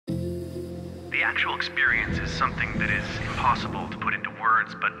the actual experience is something that is impossible to put into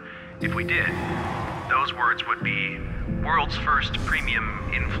words, but if we did, those words would be world's first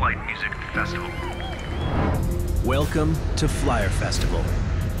premium in-flight music festival. Welcome to Flyer Festival.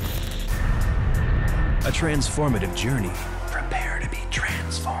 A transformative journey. Prepare to be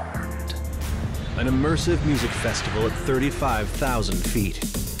transformed. An immersive music festival at 35,000 feet.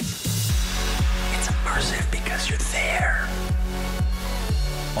 It's immersive because you're there.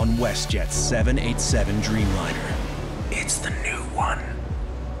 On WestJet's 787 Dreamliner. It's the new one.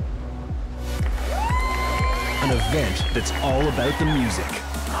 An event that's all about the music.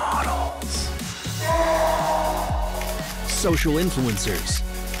 Models. Social influencers.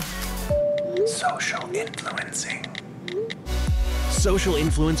 Social influencing. Social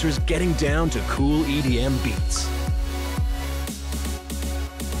influencers getting down to cool EDM beats.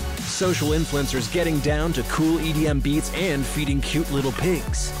 Social influencers getting down to cool EDM beats and feeding cute little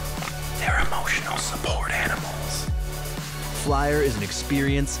pigs. They're emotional support animals. Flyer is an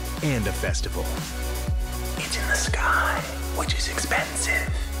experience and a festival. It's in the sky, which is expensive.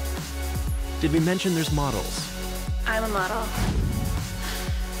 Did we mention there's models? I'm a model.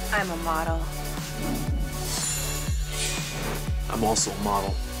 I'm a model. I'm also a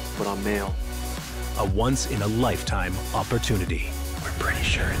model, but I'm male. A once-in-a-lifetime opportunity. We're pretty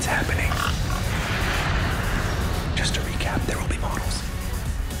sure it's happening. Just to recap, there will be models.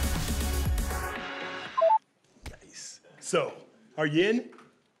 Nice. So, are you in?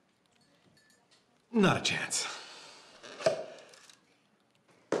 Not a chance.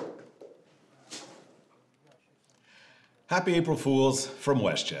 Happy April Fools from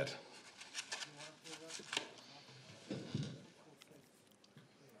WestJet.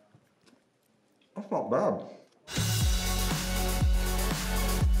 That's not bad.